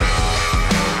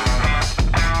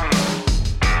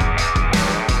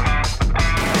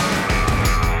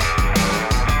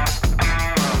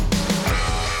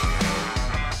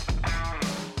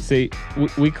See,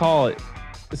 we call it.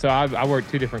 So I worked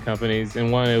two different companies,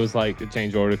 and one it was like a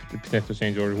change order, potential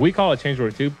change order. We call it change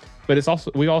order too, but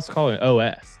we also call it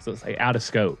OS. So it's like out of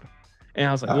scope. And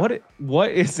I was like,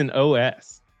 what is an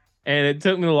OS? And it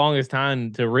took me the longest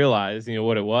time to realize,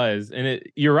 what it was. And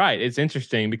you're right, it's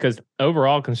interesting because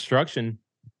overall construction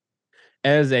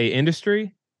as a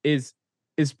industry is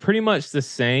pretty much the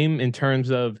same in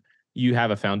terms of you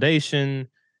have a foundation,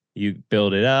 you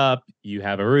build it up, you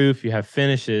have a roof, you have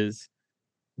finishes.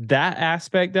 That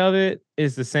aspect of it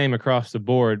is the same across the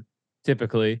board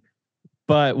typically.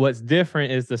 But what's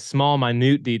different is the small,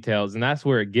 minute details, and that's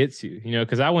where it gets you,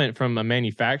 because I went from a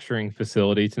manufacturing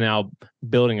facility to now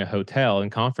building a hotel and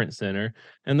conference center,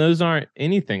 and those aren't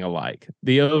anything alike.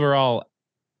 The overall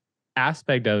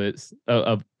aspect of it's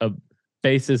a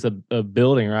basis of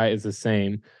building, right, is the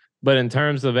same. But in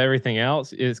terms of everything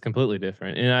else, it's completely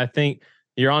different. And I think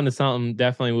you're onto something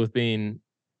definitely with being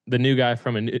the new guy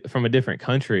from a different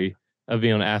country of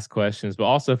being able to ask questions, but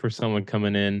also for someone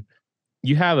coming in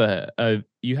you have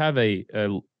a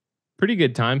pretty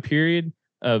good time period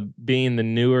of being the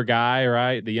newer guy,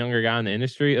 right? The younger guy in the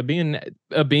industry of being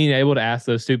able to ask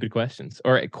those stupid questions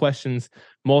or questions,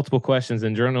 multiple questions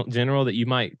in general that you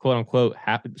might quote unquote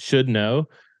should know,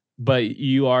 but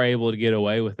you are able to get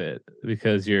away with it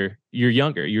because you're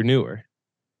younger, you're newer.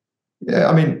 Yeah,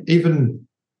 I mean, even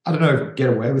I don't know,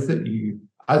 get away with it.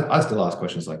 I still ask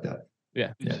questions like that.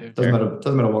 Yeah.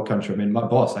 Doesn't matter what country. I mean, my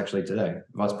boss actually today,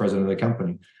 vice president of the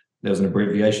company, there was an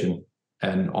abbreviation,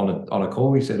 and on a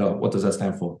call, he said, "Oh, what does that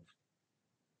stand for?"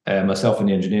 And myself and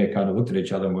the engineer kind of looked at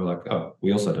each other and we are like, "Oh,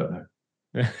 we also don't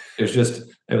know." it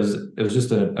was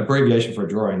just an abbreviation for a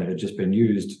drawing that had just been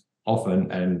used often,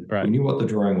 and we knew what the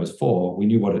drawing was for. We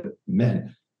knew what it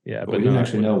meant. Yeah, but we didn't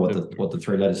actually know what the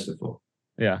three letters stood for.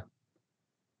 Yeah.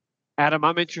 Adam,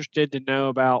 I'm interested to know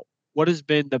about what has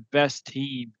been the best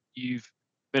team you've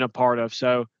been a part of.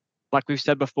 So, like we've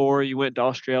said before, you went to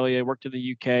Australia, worked in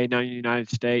the UK, now in the United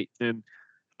States, and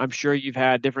I'm sure you've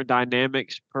had different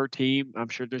dynamics per team. I'm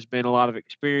sure there's been a lot of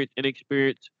experience,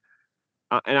 inexperience,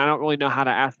 and I don't really know how to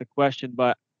ask the question,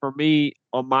 but for me,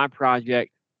 on my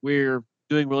project, we're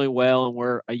doing really well, and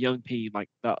we're a young team. Like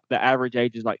the average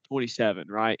age is like 27,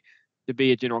 right, to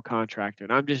be a general contractor.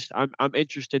 And I'm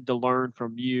interested to learn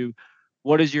from you.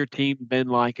 What has your team been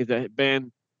like? Has it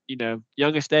been,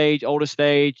 youngest age, oldest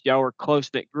age? Y'all were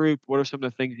close knit group. What are some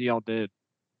of the things y'all did?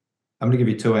 I'm going to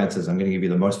give you two answers. I'm going to give you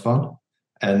the most fun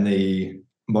and the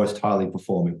most highly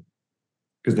performing,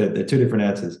 because they're two different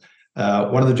answers.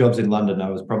 One of the jobs in London, I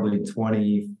was probably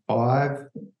 25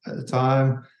 at the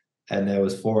time, and there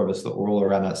was four of us that were all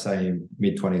around that same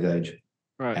mid-20s age.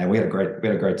 Right. And we had a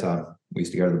great time. We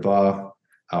used to go to the bar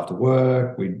after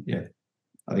work.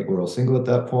 I think we were all single at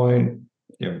that point.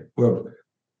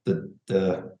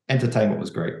 The entertainment was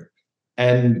great.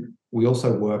 And we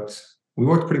also worked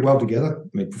pretty well together.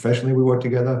 I mean, professionally, we worked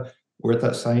together. We're at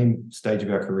that same stage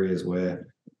of our careers where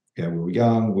we were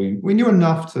young. We knew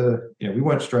enough to, we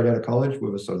weren't straight out of college. We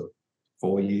were sort of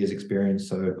 4 years experience.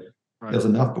 So there was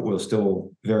enough, but we were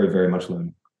still very, very much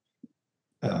learning.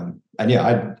 And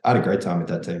yeah, I had a great time with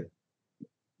that team.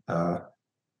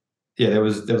 There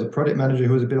was a project manager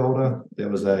who was a bit older. There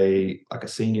was a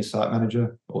senior site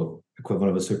manager or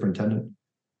equivalent of a superintendent.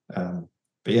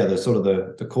 But yeah,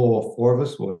 the core four of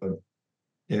us were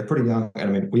pretty young. And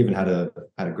I mean, we even had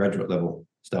a graduate level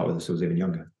start with us who was even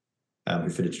younger, who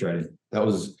fitted straight in. That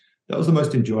was the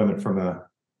most enjoyment from a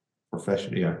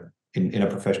professional, in a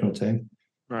professional team.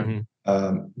 Right.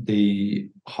 Mm-hmm. The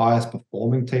highest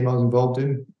performing team I was involved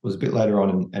in was a bit later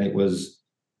on, and it was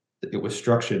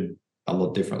structured a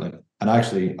lot differently. And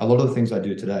actually, a lot of the things I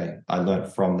do today, I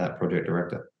learned from that project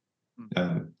director.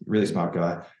 Really smart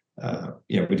guy.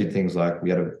 We did things like we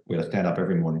had to stand up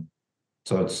every morning.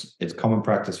 So it's common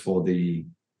practice for the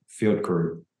field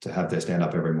crew to have their stand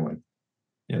up every morning.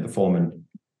 The foreman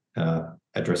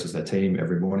addresses their team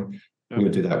every morning. Yep. We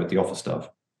would do that with the office staff.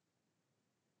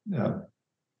 And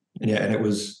it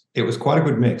was quite a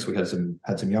good mix. We had some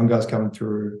young guys coming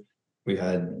through. We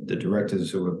had the directors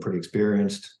who were pretty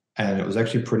experienced, and it was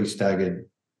actually pretty staggered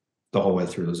the whole way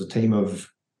through. There was a team of,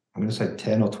 I'm going to say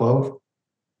 10 or 12,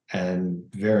 and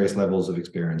various levels of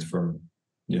experience from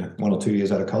 1 or 2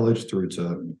 years out of college through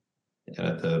to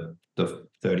the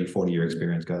 30, 40-year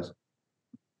experience guys.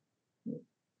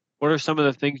 What are some of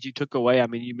the things you took away? I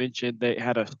mean, you mentioned they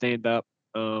had a stand up.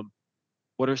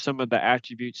 What are some of the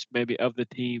attributes maybe of the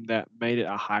team that made it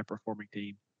a high performing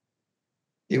team?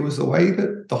 It was the way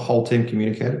that the whole team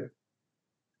communicated.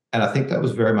 And I think that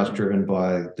was very much driven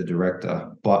by the director,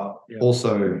 but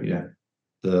also,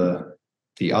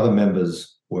 the other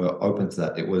members were open to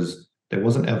that. There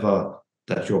wasn't ever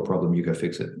that's your problem. You go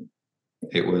fix it.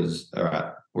 It was, all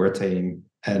right, we're a team,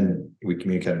 and we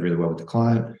communicated really well with the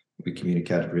client. We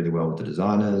communicated really well with the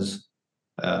designers.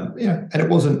 And it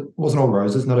wasn't all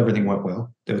roses. Not everything went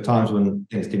well. There were times when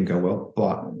things didn't go well,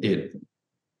 but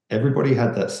everybody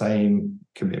had that same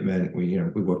commitment. We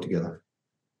worked together.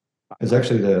 It's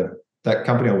actually that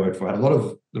company I worked for had a lot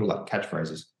of little like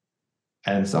catchphrases,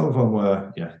 and some of them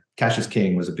were, cash is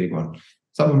king was a big one.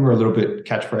 Some of them were a little bit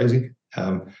catchphrasy,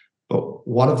 but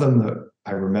one of them that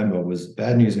I remember was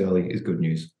bad news early is good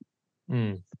news.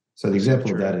 So the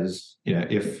example of that is,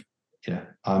 if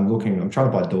I'm trying to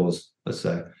buy doors, let's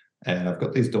say, and I've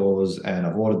got these doors and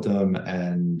I've ordered them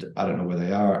and I don't know where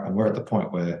they are, and we're at the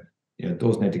point where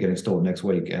doors need to get installed next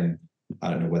week, and I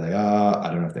don't know where they are. I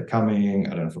don't know if they're coming.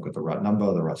 I don't know if I've got the right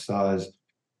number, the right size.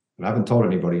 And I haven't told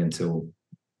anybody until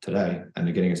today, and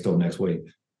they're getting installed next week.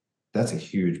 That's a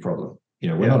huge problem.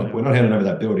 We're not handing over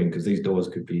that building because these doors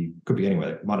could be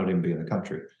anywhere. It might not even be in the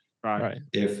country. Right.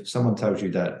 If someone tells you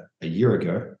that a year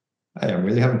ago, hey, I'm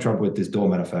really having trouble with this door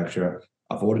manufacturer.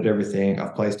 I've ordered everything.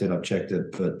 I've placed it. I've checked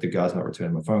it, but the guy's not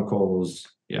returning my phone calls.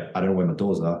 I don't know where my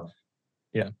doors are.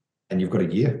 Yeah. And you've got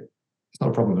a year. It's not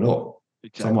a problem at all.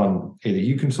 Exactly. Someone, either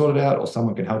you can sort it out or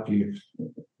someone can help you.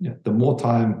 The more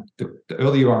time, the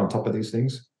earlier you are on top of these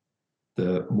things,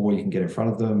 the more you can get in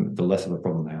front of them, the less of a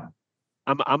problem they are.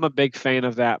 I'm a big fan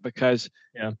of that because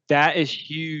that is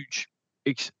huge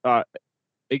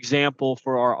example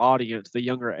for our audience, the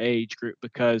younger age group,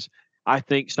 because I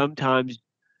think sometimes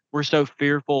we're so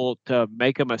fearful to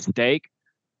make a mistake.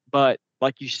 But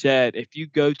like you said, if you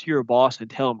go to your boss and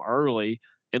tell them early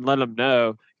and let them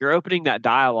know, you're opening that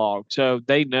dialogue. So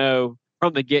they know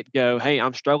from the get-go, hey,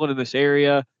 I'm struggling in this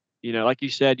area. Like you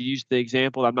said, you used the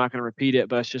example. I'm not going to repeat it,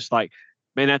 but it's just like,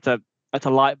 man, that's a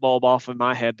light bulb off in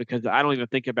my head because I don't even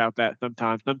think about that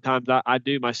sometimes. Sometimes I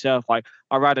do myself. Like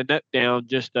I'll write a note down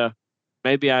just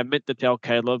maybe I meant to tell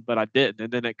Caleb, but I didn't.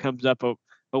 And then it comes up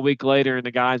a week later and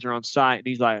the guys are on site and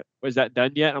he's like, was that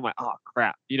done yet? I'm like, oh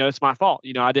crap. It's my fault.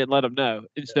 I didn't let them know.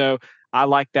 And so I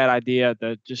like that idea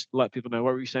to just let people know.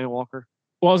 What were you saying, Walker?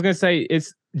 Well, I was going to say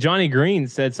it's Johnny Green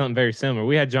said something very similar.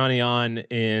 We had Johnny on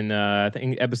in I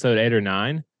think episode 8 or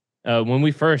 9 when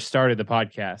we first started the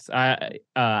podcast.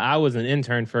 I was an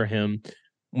intern for him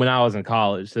when I was in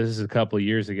college. This is a couple of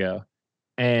years ago,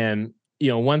 and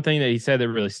one thing that he said that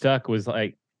really stuck was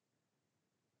like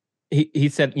he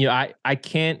said, I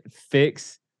can't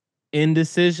fix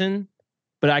indecision,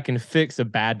 but I can fix a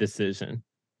bad decision.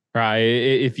 Right.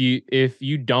 If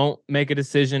you don't make a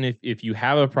decision, if you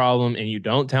have a problem and you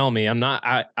don't tell me, I'm not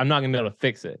gonna be able to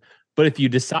fix it. But if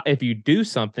you do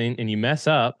something and you mess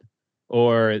up,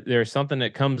 or there's something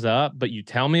that comes up, but you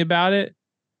tell me about it,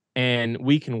 and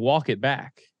we can walk it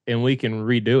back and we can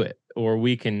redo it, or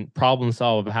we can problem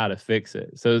solve how to fix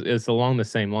it. So it's along the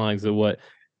same lines of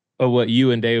what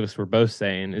you and Davis were both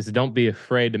saying is don't be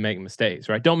afraid to make mistakes,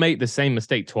 right? Don't make the same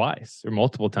mistake twice or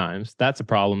multiple times. That's a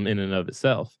problem in and of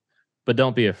itself. But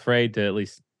don't be afraid to at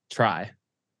least try.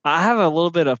 I have a little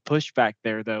bit of pushback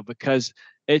there though, because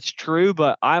it's true,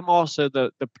 but I'm also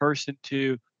the person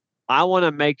I want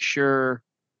to make sure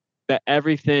that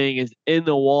everything is in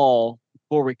the wall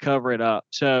before we cover it up.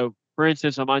 So for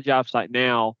instance, on my job site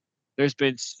now, there's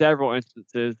been several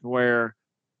instances where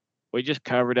we just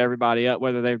covered everybody up,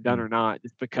 whether they've done or not,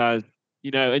 just because,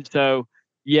 and so,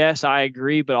 yes, I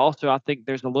agree. But also I think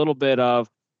there's a little bit of,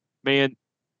 man,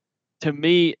 to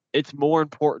me, it's more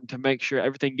important to make sure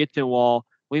everything gets in wall.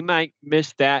 We might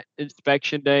miss that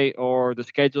inspection date or the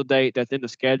schedule date that's in the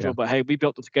schedule, but hey, we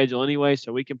built the schedule anyway,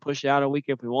 so we can push it out a week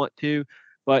if we want to.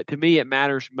 But to me, it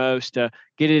matters most to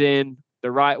get it in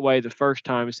the right way the first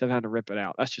time instead of having to rip it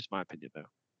out. That's just my opinion, though.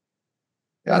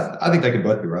 Yeah, I think they can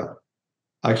both be right.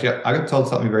 Actually, I got told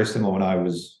something very similar when I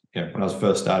was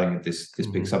first starting at this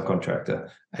big subcontractor,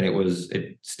 and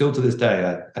it still to this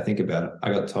day I think about it.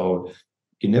 I got told,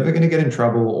 you're never going to get in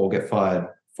trouble or get fired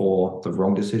for the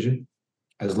wrong decision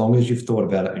as long as you've thought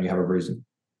about it and you have a reason.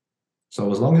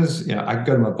 So as long as, I could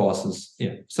go to my boss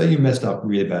and, say you messed up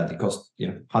really badly, cost,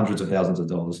 hundreds of thousands of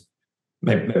dollars,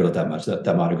 maybe not that much, that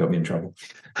might have got me in trouble.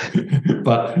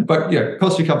 but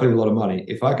cost your company a lot of money.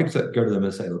 If I could go to them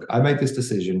and say, look, I made this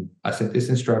decision, I sent this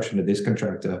instruction to this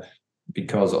contractor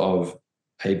because of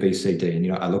A, B, C, D,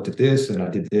 and, I looked at this and I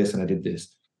did this and I did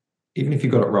this. Even if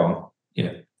you got it wrong,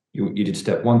 you did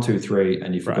step 1, 2, 3,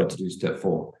 and you forgot to do step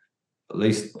 4. At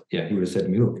least, he would have said to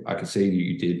me, look, I can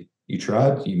see you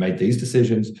tried, you made these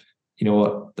decisions. You know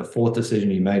what? The 4th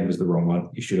decision you made was the wrong one.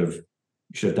 You should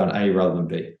have done A rather than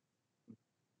B.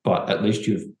 But at least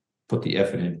you've put the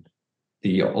effort in.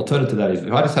 The alternative to that is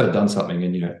if I just had done something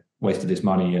and, wasted this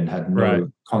money and had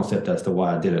no concept as to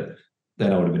why I did it,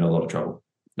 then I would have been in a lot of trouble.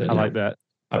 Then, I like that.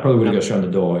 I probably would have got shown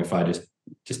the door if I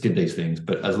just did these things.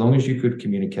 But as long as you could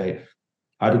communicate,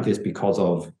 I did this because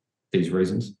of these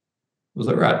reasons. It was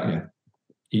like, right,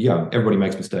 you're young. Everybody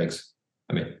makes mistakes.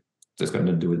 I mean, it's got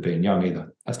nothing to do with being young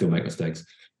either. I still make mistakes.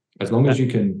 As long as you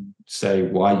can say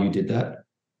why you did that,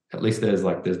 at least there's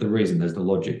the reason, there's the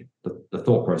logic, the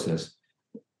thought process,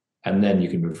 and then you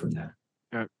can move from there.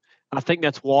 I think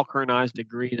that's Walker and I's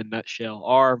degree in a nutshell.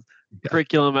 Our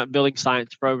curriculum at building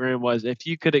science program was, if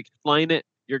you could explain it,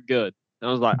 you're good. And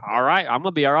I was like, all right, I'm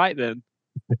gonna be all right then.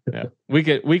 Yeah, we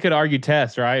could argue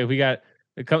tests, right? We got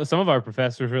some of our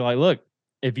professors were like, look,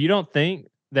 if you don't think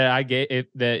that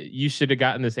that you should have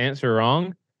gotten this answer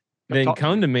wrong, then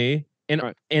come to me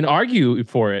and argue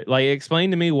for it. Like,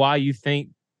 explain to me why you think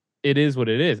it is what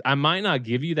it is. I might not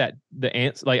give you the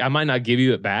answer. Like, I might not give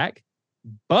you it back,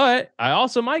 but I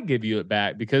also might give you it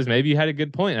back because maybe you had a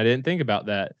good point. I didn't think about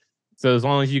that. So as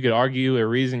long as you could argue or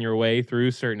reason your way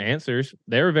through certain answers,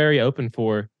 they were very open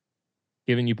for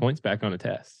giving you points back on a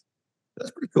test. That's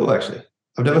pretty cool, actually.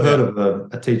 I've never heard of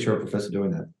a teacher or professor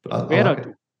doing that, but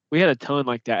we had a ton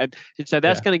like that. And so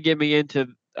that's going to get me into,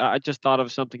 I just thought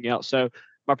of something else. So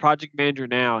my project manager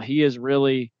now,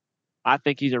 I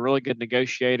think he's a really good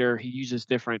negotiator. He uses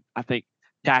different, I think,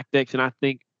 tactics. And I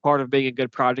think part of being a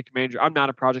good project manager, I'm not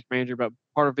a project manager, but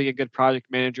part of being a good project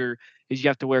manager is you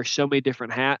have to wear so many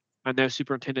different hats. I know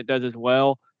superintendent does as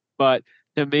well. But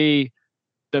to me,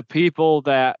 the people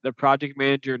that the project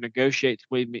manager negotiates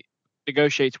with,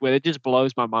 it just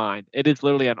blows my mind. It is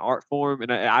literally an art form.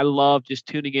 And I love just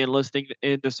tuning in, listening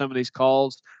into some of these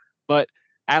calls. But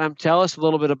Adam, tell us a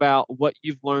little bit about what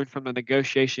you've learned from the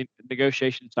negotiation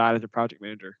side as a project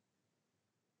manager.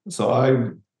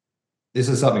 So this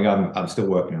is something I'm still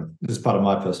working on. This is part of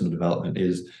my personal development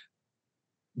is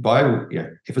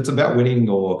if it's about winning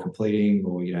or completing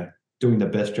or, doing the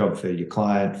best job for your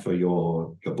client, for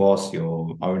your boss,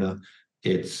 your owner,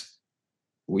 it's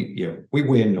we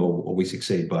win or we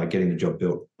succeed by getting the job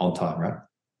built on time, right?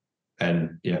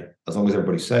 And as long as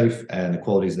everybody's safe and the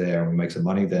quality's there and we make some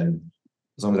money, then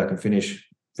as long as I can finish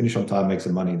on time, make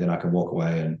some money, then I can walk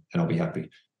away and I'll be happy.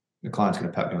 The client's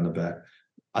going to pat me on the back.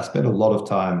 I spend a lot of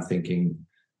time thinking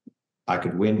I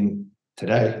could win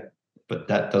today, but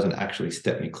that doesn't actually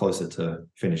step me closer to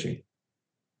finishing.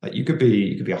 Like you could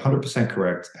be 100%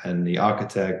 correct, and the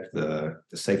architect, the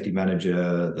safety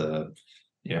manager,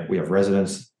 we have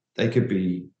residents, they could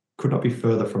not be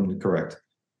further from correct.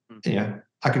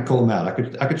 I could call them out.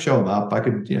 I could show them up. I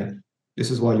could, this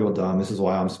is why you're dumb. This is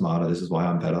why I'm smarter. This is why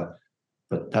I'm better.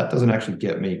 But that doesn't actually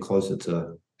get me closer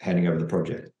to handing over the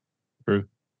project. True.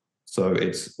 So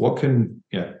it's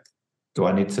do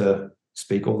I need to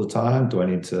speak all the time? Do I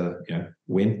need to,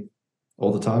 win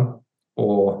all the time?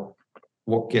 Or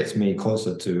what gets me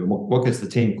closer to, what gets the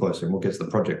team closer and what gets the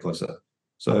project closer?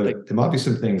 So there might be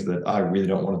some things that I really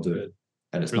don't want to do,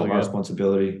 and it's really not my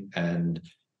responsibility. And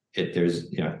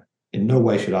there's, in no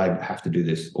way should I have to do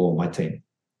this, or my team,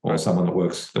 or someone that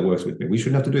works with me. We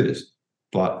shouldn't have to do this.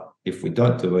 But if we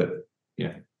don't do it,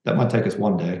 that might take us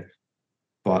one day,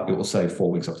 but it will save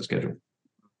 4 weeks off the schedule.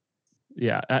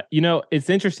 Yeah. It's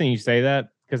interesting you say that,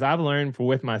 because I've learned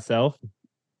with myself,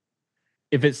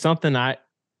 if it's something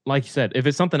like you said, if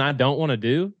it's something I don't want to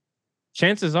do,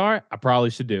 chances are I probably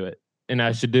should do it, and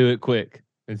I should do it quick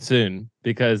and soon,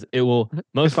 because it will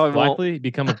most likely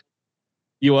become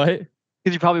you what?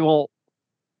 Because you probably won't.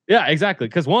 Yeah, exactly.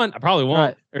 Because one, I probably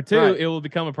won't, Right. or two, it will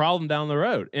become a problem down the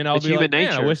road, and I'll be like,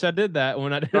 man, I wish I did that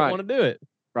when I didn't want to do it.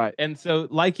 Right. And so,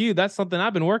 like you, that's something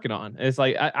I've been working on. It's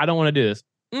like I don't want to do this.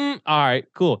 All right,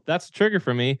 cool. That's a trigger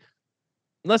for me.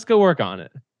 Let's go work on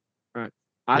it. Right.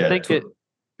 I think it.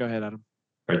 Go ahead, Adam.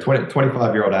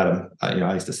 25-year-old Adam,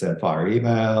 I used to send fire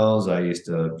emails. I used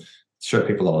to show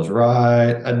people I was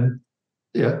right. And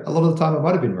a lot of the time I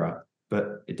might have been right,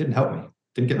 but it didn't help me.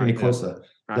 Didn't get me any closer.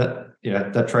 Right.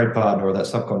 That trade partner or that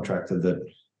subcontractor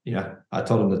that, I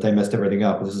told them that they messed everything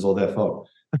up and this is all their fault.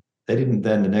 They didn't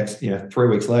then the next, 3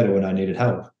 weeks later when I needed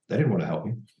help, they didn't want to help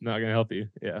me. Not going to help you.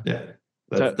 Yeah. Yeah.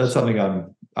 That's something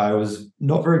I was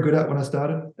not very good at when I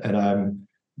started, and I'm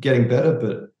getting better,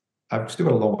 but I've still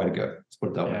got a long way to go. Let's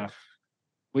put it that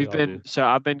way.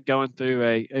 I've been going through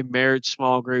a marriage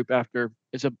small group after,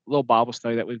 it's a little Bible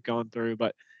study that we've gone through,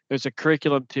 but there's a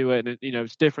curriculum to it, and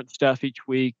it's different stuff each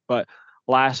week. But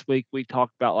last night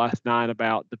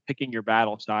about the picking your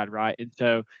battle side, right? And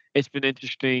so it's been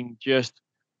interesting. Just,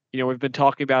 we've been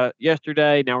talking about it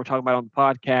yesterday. Now we're talking about it on the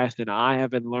podcast, and I have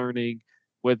been learning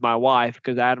with my wife,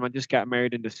 because Adam, I just got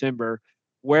married in December,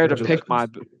 where to pick my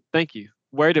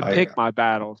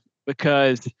battles,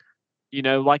 because,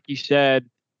 like you said,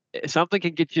 something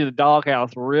can get you in the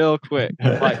doghouse real quick,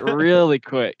 like really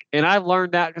quick. And I've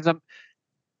learned that because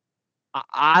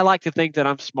I like to think that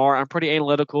I'm smart. I'm pretty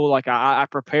analytical. Like I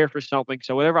prepare for something.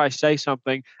 So whenever I say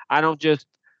something, I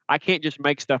can't just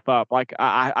make stuff up. Like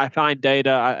I find data.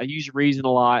 I use reason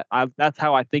a lot. That's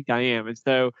how I think I am. And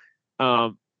so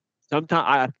um,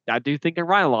 sometimes I do think I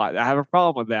write a lot. I have a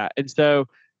problem with that. And so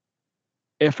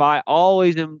if I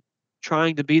always am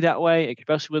trying to be that way,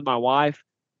 especially with my wife,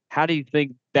 how do you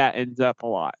think that ends up a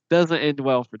lot? Doesn't end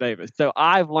well for Davis. So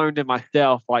I've learned in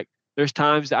myself, like there's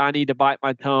times that I need to bite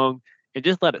my tongue and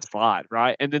just let it slide,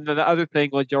 right? And then the other thing,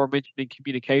 like you were mentioning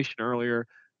communication earlier,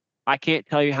 I can't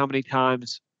tell you how many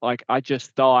times like I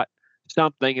just thought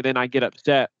something and then I get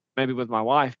upset maybe with my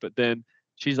wife, but then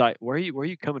she's like, where are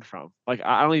you coming from? Like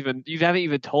I don't even you haven't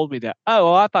even told me that. Oh,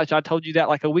 well, I thought I told you that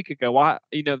like a week ago. Why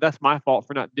that's my fault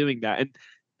for not doing that. And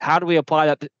how do we apply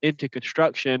that into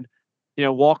construction?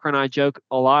 Walker and I joke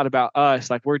a lot about us,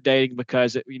 like we're dating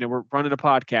because we're running a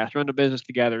podcast, running a business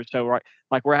together. So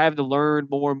like we're having to learn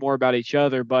more and more about each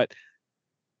other. But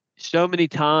so many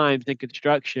times in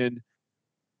construction,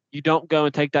 you don't go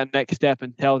and take that next step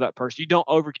and tell that person. You don't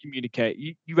over communicate.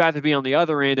 You have to be on the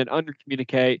other end and under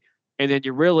communicate, and then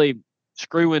you're really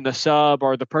screwing the sub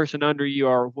or the person under you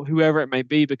or whoever it may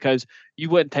be because you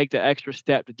wouldn't take the extra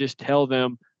step to just tell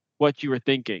them what you were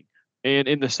thinking. And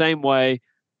in the same way,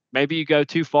 maybe you go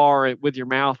too far with your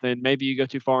mouth, and maybe you go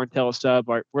too far and tell a sub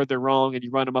where they're wrong, and you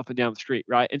run them up and down the street,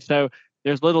 right? And so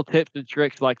there's little tips and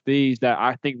tricks like these that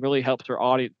I think really helps our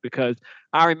audience because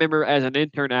I remember as an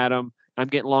intern, Adam, I'm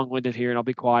getting long-winded here, and I'll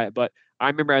be quiet, but I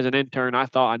remember as an intern, I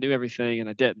thought I knew everything, and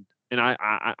I didn't, and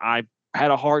I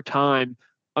had a hard time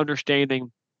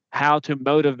understanding how to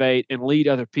motivate and lead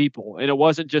other people, and it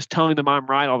wasn't just telling them I'm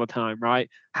right all the time, right?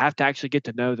 I have to actually get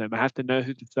to know them. I have to know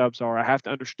who the subs are. I have to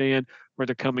understand where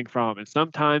they're coming from, and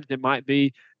sometimes it might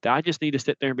be that I just need to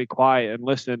sit there and be quiet and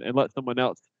listen and let someone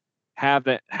else have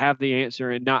the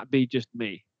answer and not be just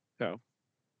me. So,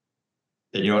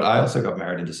 And you know what? I also got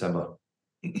married in December.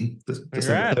 December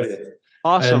 30th.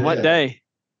 Awesome. And, what day?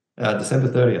 December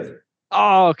 30th.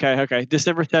 Oh, okay.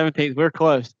 December 17th. We're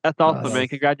close. That's awesome, Nice. man.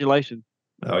 Congratulations.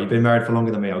 Oh, you've been married for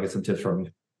longer than me. I'll get some tips from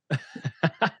you.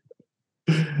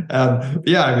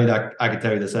 Yeah, I mean, I can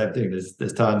tell you the same thing.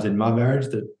 There's times in my marriage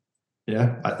that,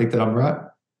 I think that I'm right,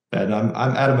 and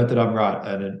I'm adamant that I'm right,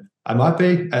 and I might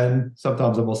be, and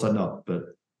sometimes I'm also not. But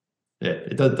yeah,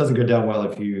 it doesn't go down well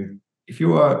if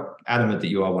you are adamant that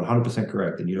you are 100%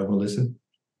 correct and you don't want to listen.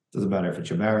 It doesn't matter if it's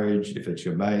your marriage, if it's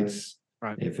your mates,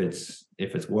 right. if it's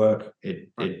work. You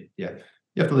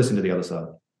have to listen to the other side.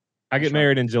 I get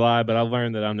married in July, but I've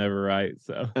learned that I'm never right.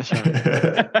 So that's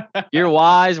right. You're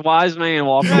wise man,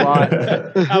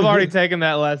 Walker. I've already taken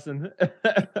that lesson.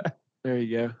 There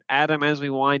you go. Adam, as we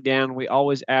wind down, we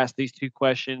always ask these two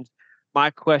questions.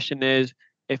 My question is,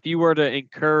 if you were to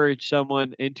encourage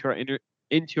someone into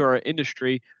our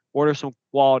industry, what are some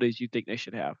qualities you think they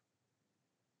should have?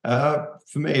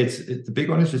 For me, it's the big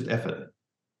one is just effort.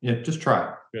 Just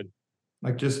try. Good.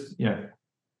 Like just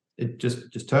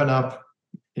turn up.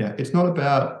 It's not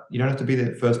about, you don't have to be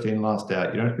the first in, last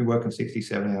out. You don't have to be working 60,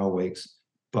 70-hour weeks,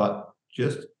 but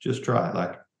just try.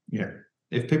 Like,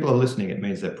 if people are listening, it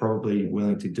means they're probably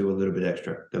willing to do a little bit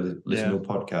extra. They'll listen to a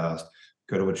podcast,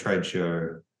 go to a trade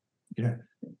show.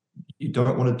 You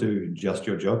don't want to do just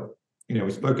your job. We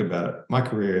spoke about it. My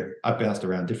career, I bounced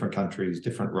around different countries,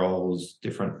 different roles,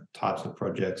 different types of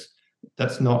projects.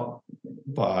 That's not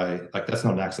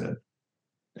an accident.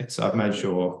 I've made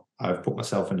sure I've put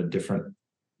myself into different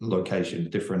locations,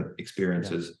 different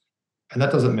experiences. And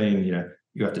that doesn't mean,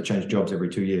 you have to change jobs every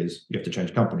 2 years. You have to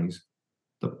change companies.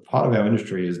 The part of our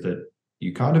industry is that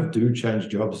you kind of do change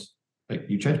jobs. Like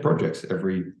you change projects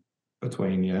between,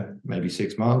 maybe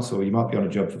 6 months, or you might be on a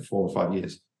job for 4 or 5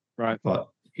 years. Right. But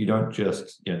you don't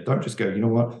just go, you know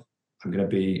what? I'm going to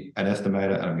be an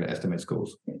estimator and I'm going to estimate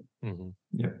schools. Mm-hmm.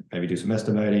 Maybe do some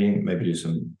estimating, maybe do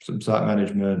some site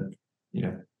management,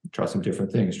 try some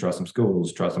different things, try some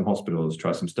schools, try some hospitals,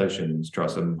 try some stations, try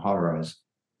some high rise,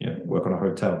 work on a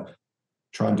hotel,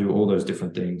 try and do all those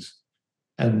different things.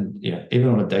 And, even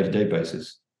on a day-to-day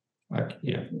basis, like,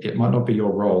 it might not be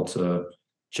your role to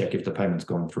check if the payment's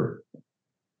gone through,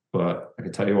 but I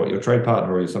can tell you what, your trade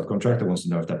partner or your subcontractor wants to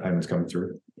know if that payment's coming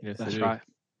through. Yes, that's right.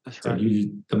 That's So right.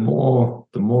 the more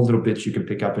little bits you can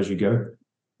pick up as you go,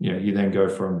 you then go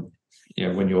from,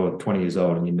 when you're 20 years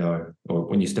old and or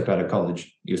when you step out of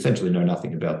college, you essentially know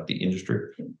nothing about the industry.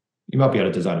 You might be able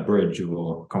to design a bridge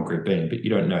or concrete beam, but you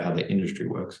don't know how the industry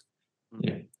works.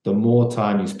 The more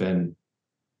time you spend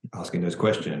asking those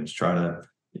questions, trying to,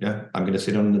 I'm going to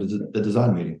sit on the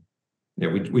design meeting.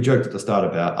 we joked at the start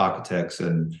about architects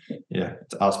and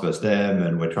it's us versus them,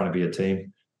 and we're trying to be a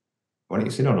team. Why don't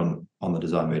you sit on the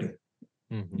design meeting?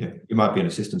 Mm-hmm. You might be an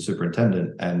assistant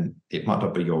superintendent, and it might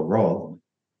not be your role,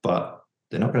 but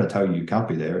they're not going to tell you can't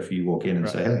be there if you walk in and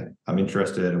say, "Hey, I'm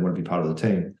interested and want to be part of the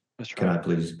team. That's right.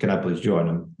 Can I please join?"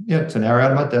 And it's an hour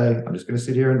out of my day. I'm just going to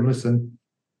sit here and listen.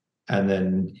 And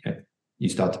then you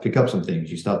start to pick up some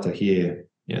things. You start to hear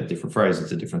different phrases,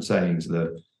 the different sayings,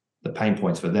 the pain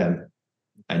points for them,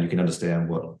 and you can understand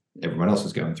what everyone else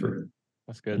is going through.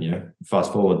 That's good. And,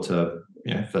 fast forward to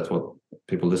if that's what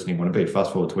people listening want to be.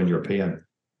 Fast forward to when you're a PM,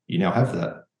 you now have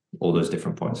all those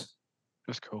different points.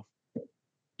 That's cool.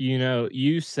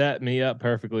 You set me up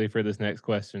perfectly for this next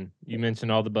question. You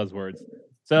mentioned all the buzzwords.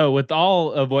 So with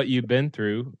all of what you've been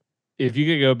through, if you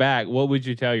could go back, what would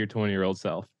you tell your 20-year-old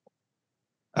self?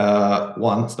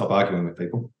 One, stop arguing with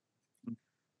people.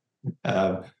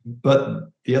 But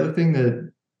the other thing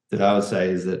that I would say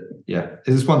is that,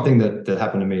 this is one thing that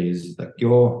happened to me is like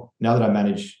now that I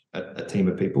manage a team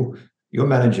of people, your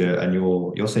manager and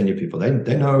your senior people,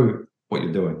 they know what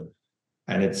you're doing.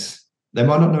 And they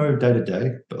might not know day to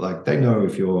day, but like they know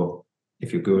if you're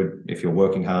good, if you're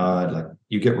working hard, like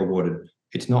you get rewarded.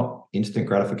 It's not instant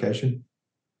gratification,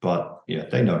 but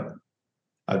they know.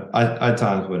 I had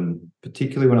times when,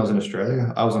 particularly when I was in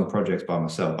Australia, I was on projects by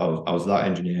myself. I was that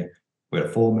engineer. We had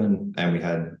a foreman, and we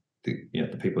had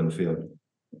the people in the field,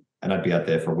 and I'd be out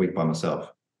there for a week by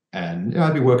myself. And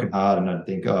I'd be working hard, and I'd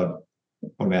think, "Oh,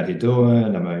 what am I out here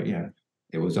doing? Am I going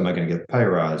to get a pay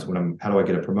rise? How do I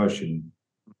get a promotion?"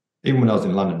 Even when I was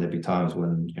in London, there'd be times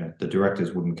when the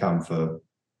directors wouldn't come for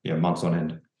months on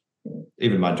end.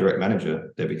 Even my direct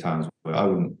manager, there'd be times where I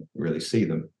wouldn't really see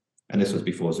them. And this was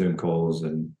before Zoom calls,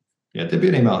 and there'd be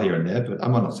an email here and there, but I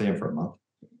might not see him for a month.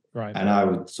 Right. And I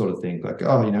would sort of think like,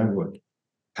 oh,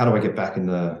 how do I get back in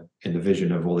the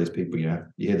vision of all these people? You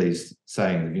hear these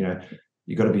sayings,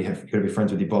 you got to be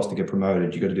friends with your boss to get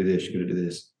promoted. You got to do this. You got to do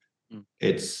this.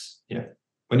 It's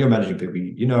when you're managing people,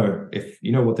 if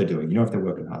you know what they're doing, if they're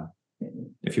working hard.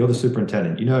 If you're the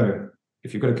superintendent,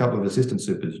 if you've got a couple of assistant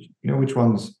supers, which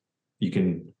ones you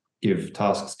can give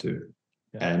tasks to.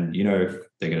 And if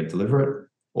they're going to deliver it,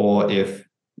 or if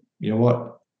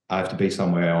I have to be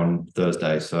somewhere on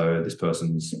Thursday, so this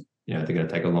person's they're going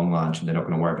to take a long lunch and they're not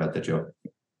going to worry about their job.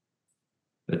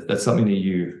 That's something that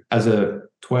you, as a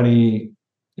 20,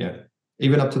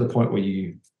 even up to the point where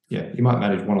you might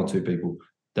manage one or two people.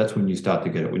 That's when you start to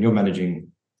get it. When you're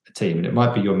managing a team, and it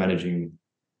might be you're managing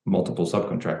multiple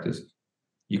subcontractors,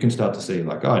 you can start to see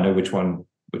like, I know which one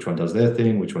does their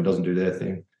thing, which one doesn't do their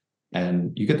thing,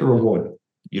 and you get the reward.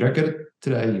 You don't get it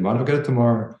today. You might not get it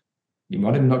tomorrow. You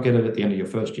might even not get it at the end of your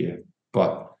first year.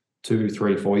 But 2,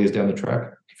 3, 4 years down the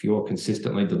track, if you're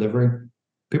consistently delivering,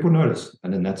 people notice.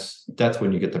 And then that's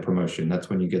when you get the promotion. That's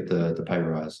when you get the pay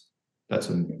rise. That's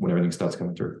when everything starts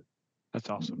coming through. That's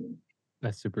awesome.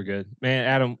 That's super good. Man,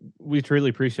 Adam, we truly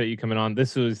appreciate you coming on.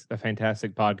 This was a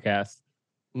fantastic podcast.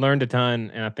 Learned a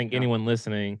ton. And I think anyone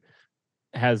listening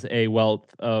has a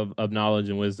wealth of knowledge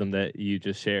and wisdom that you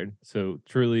just shared. So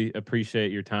truly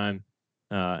appreciate your time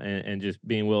and just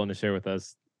being willing to share with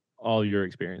us all your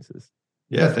experiences.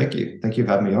 Yeah, thank you. Thank you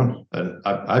for having me on. And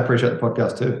I appreciate the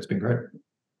podcast too. It's been great.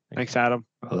 Thanks, Adam.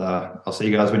 I'll see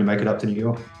you guys when you make it up to New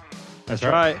York. That's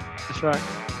right. That's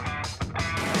right.